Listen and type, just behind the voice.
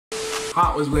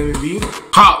Hot was blaming B.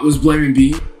 Hot was blaming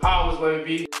B. Hot was blaming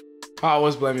B. Hot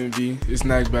was blaming B. It's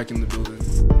Nags back in the building.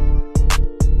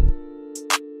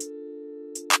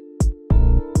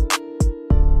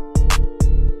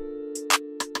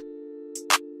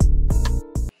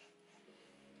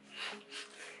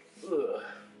 Ugh.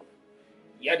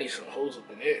 Y'all need some hoes up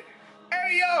in there.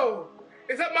 Hey yo!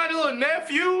 Is that my little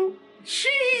nephew?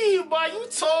 Gee, boy, you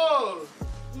tall.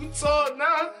 You tall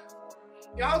now.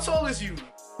 Yeah, how tall is you?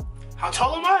 How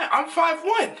tall am I? I'm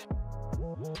 5'1".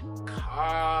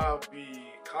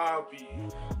 Copy.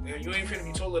 Man, you ain't finna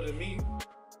be taller than me.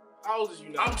 How old is you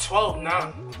now? I'm 12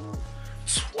 now.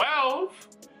 12?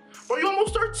 Bro, you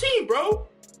almost 13, bro.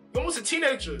 You almost a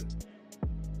teenager.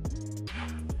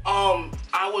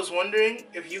 I was wondering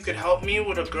if you could help me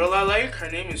with a girl I like.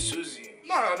 Her name is Susie.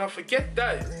 No, forget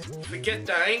that. Forget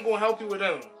that. I ain't gonna help you with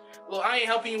them. Look, I ain't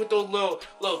helping you with those little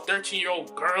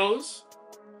 13-year-old girls.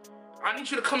 I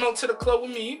need you to come out to the club with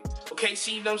me. Okay,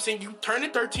 see, you know what I'm saying? You turning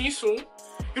 13 soon.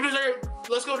 You deserve,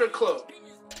 let's go to the club.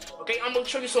 Okay, I'm gonna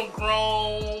show you some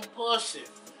grown pussy.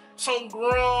 Some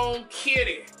grown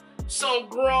kitty. Some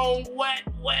grown wet,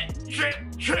 drip.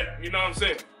 You know what I'm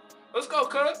saying? Let's go,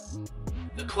 cuz.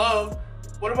 The club?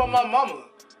 What about my mama?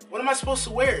 What am I supposed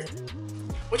to wear?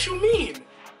 What you mean?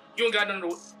 You ain't got nothing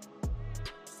to...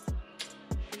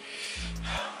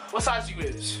 What size you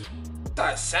is?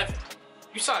 Size 7.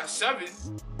 You size 7?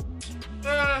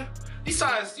 These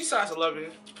size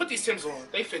 11. Put these Timbs on.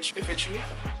 They fit you. They fit you.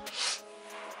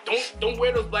 Don't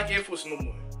wear those black Air Force no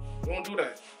more. Don't do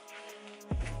that.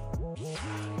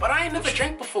 But I ain't never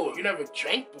drank before. You never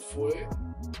drank before?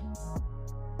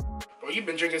 Bro, you've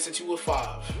been drinking since you were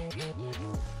 5.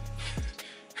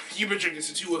 You've been drinking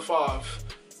since you were 5.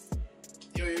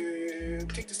 Yo.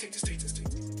 Take this.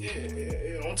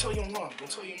 Yeah. Don't tell your mom. Don't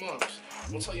tell your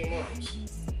moms.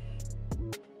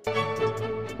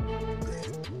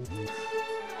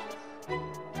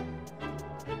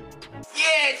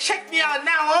 Yeah, check me out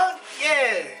now, huh?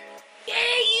 Yeah,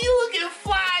 you looking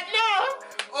fly now.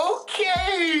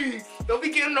 Okay. Don't be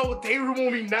getting no day room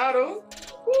on me now, though.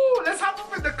 Ooh, let's hop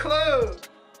up in the club.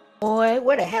 Boy,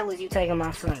 where the hell was you taking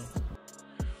my son?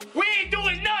 We ain't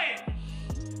doing nothing.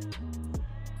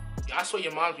 Yeah, I swear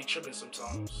your moms be tripping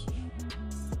sometimes.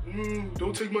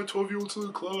 Don't take my 12-year-old to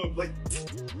the club. Like,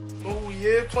 oh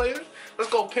yeah, player. Let's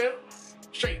go pimp.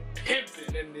 Straight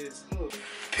pimping in this.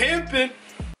 Pimping.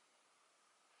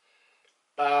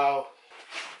 Bow.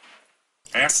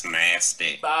 That's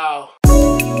nasty. Bow.